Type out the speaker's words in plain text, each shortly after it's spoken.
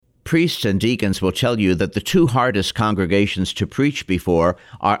Priests and deacons will tell you that the two hardest congregations to preach before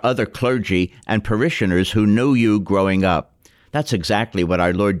are other clergy and parishioners who knew you growing up. That's exactly what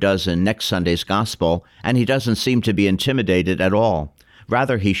our Lord does in next Sunday's Gospel, and he doesn't seem to be intimidated at all.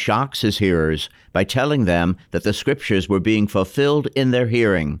 Rather, he shocks his hearers by telling them that the Scriptures were being fulfilled in their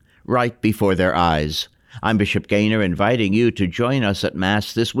hearing, right before their eyes. I'm Bishop Gaynor, inviting you to join us at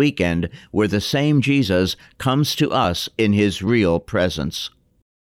Mass this weekend, where the same Jesus comes to us in his real presence.